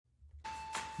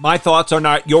My thoughts are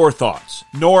not your thoughts,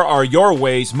 nor are your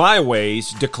ways my ways,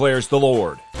 declares the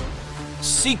Lord.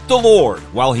 Seek the Lord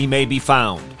while he may be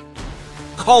found.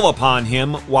 Call upon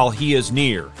him while he is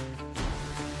near.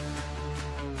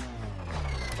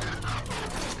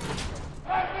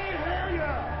 Let me hear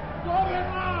you! Slow it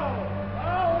low!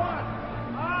 A1,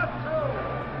 A2,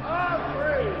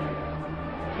 A3.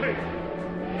 Please.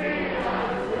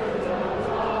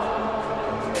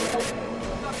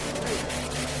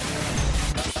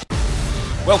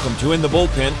 Welcome to In the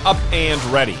Bullpen, Up and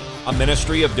Ready, a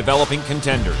ministry of developing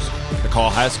contenders. The call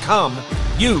has come.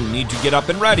 You need to get up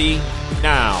and ready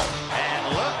now.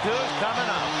 And look who's coming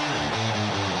up.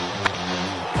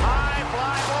 High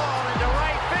fly ball into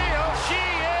right field. She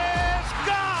is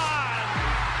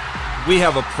gone. We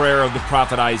have a prayer of the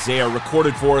prophet Isaiah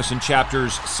recorded for us in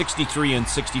chapters 63 and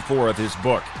 64 of his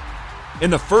book.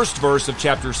 In the first verse of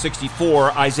chapter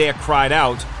 64, Isaiah cried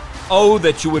out, "Oh,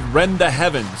 that you would rend the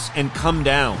heavens and come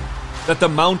down, that the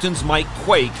mountains might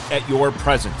quake at your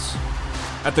presence."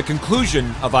 At the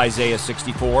conclusion of Isaiah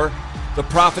 64, the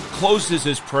prophet closes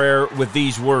his prayer with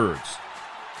these words,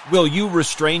 "Will you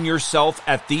restrain yourself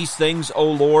at these things, O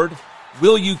Lord?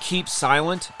 Will you keep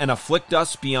silent and afflict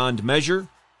us beyond measure?"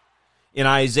 In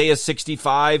Isaiah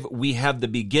 65, we have the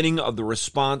beginning of the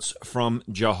response from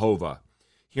Jehovah.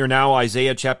 Hear now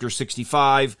Isaiah chapter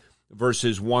 65,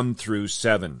 verses 1 through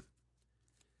 7.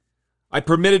 I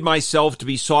permitted myself to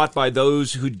be sought by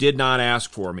those who did not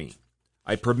ask for me.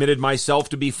 I permitted myself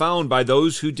to be found by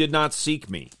those who did not seek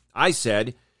me. I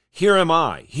said, here am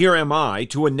I,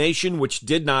 to a nation which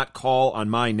did not call on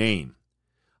my name.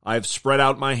 I have spread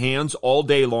out my hands all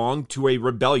day long to a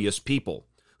rebellious people,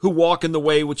 who walk in the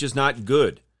way which is not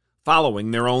good,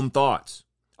 following their own thoughts.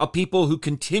 A people who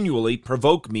continually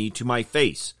provoke me to my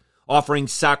face, offering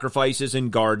sacrifices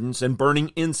in gardens and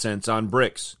burning incense on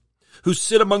bricks, who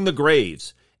sit among the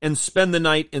graves and spend the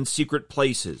night in secret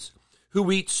places,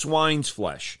 who eat swine's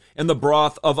flesh, and the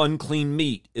broth of unclean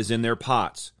meat is in their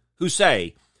pots, who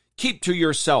say, keep to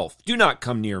yourself, do not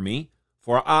come near me,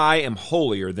 for I am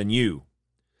holier than you.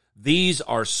 These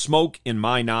are smoke in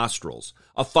my nostrils,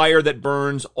 a fire that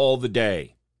burns all the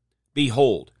day.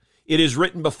 Behold, it is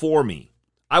written before me,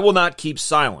 I will not keep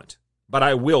silent, but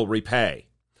I will repay.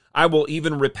 I will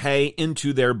even repay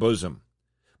into their bosom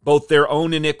both their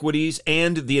own iniquities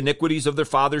and the iniquities of their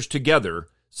fathers together,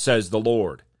 says the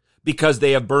Lord, because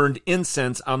they have burned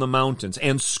incense on the mountains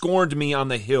and scorned me on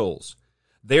the hills.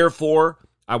 Therefore,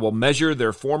 I will measure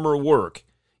their former work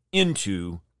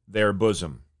into their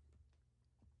bosom.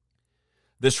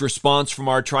 This response from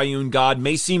our triune God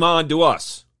may seem odd to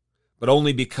us, but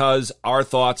only because our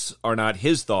thoughts are not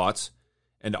his thoughts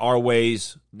and our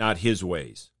ways not his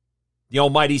ways. The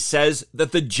Almighty says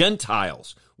that the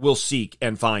Gentiles will seek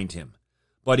and find him.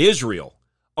 But Israel,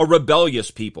 a rebellious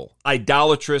people,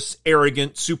 idolatrous,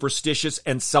 arrogant, superstitious,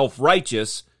 and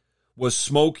self-righteous, was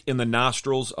smoke in the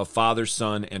nostrils of Father,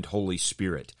 Son, and Holy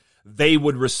Spirit. They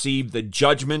would receive the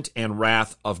judgment and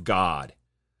wrath of God.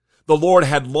 The Lord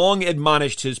had long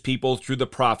admonished his people through the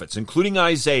prophets, including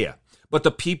Isaiah, but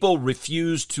the people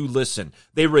refused to listen.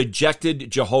 They rejected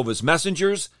Jehovah's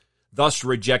messengers, thus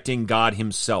rejecting God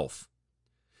himself.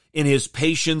 In his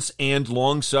patience and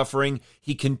long-suffering,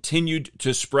 he continued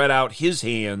to spread out his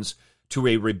hands to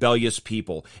a rebellious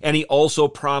people, and he also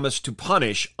promised to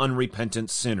punish unrepentant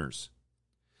sinners.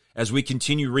 As we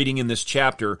continue reading in this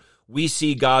chapter, we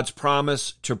see God's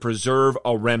promise to preserve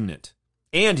a remnant,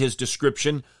 and his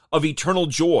description of eternal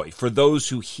joy for those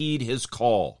who heed his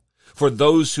call, for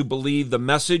those who believe the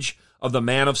message of the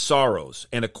man of sorrows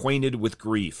and acquainted with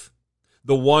grief.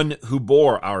 The one who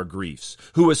bore our griefs,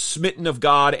 who was smitten of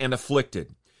God and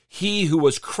afflicted, he who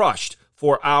was crushed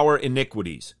for our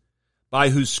iniquities, by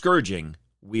whose scourging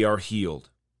we are healed.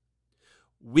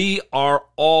 We are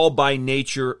all by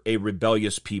nature a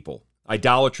rebellious people,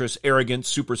 idolatrous, arrogant,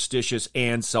 superstitious,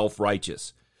 and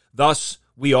self-righteous. Thus,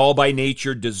 we all by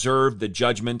nature deserve the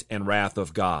judgment and wrath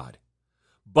of God.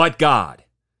 But God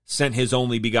sent his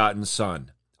only begotten Son,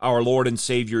 our Lord and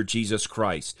Savior Jesus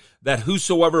Christ, that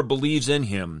whosoever believes in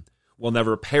him will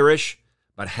never perish,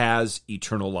 but has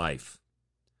eternal life.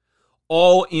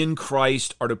 All in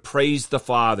Christ are to praise the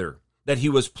Father, that he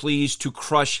was pleased to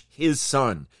crush his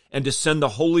Son and to send the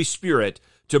Holy Spirit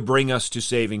to bring us to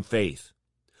saving faith.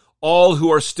 All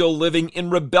who are still living in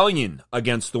rebellion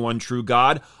against the one true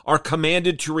God are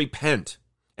commanded to repent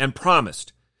and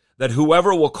promised that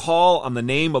whoever will call on the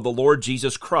name of the Lord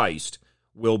Jesus Christ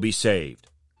will be saved.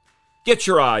 Get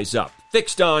your eyes up,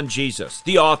 fixed on Jesus,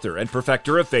 the author and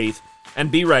perfecter of faith,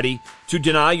 and be ready to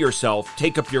deny yourself,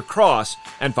 take up your cross,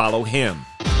 and follow him.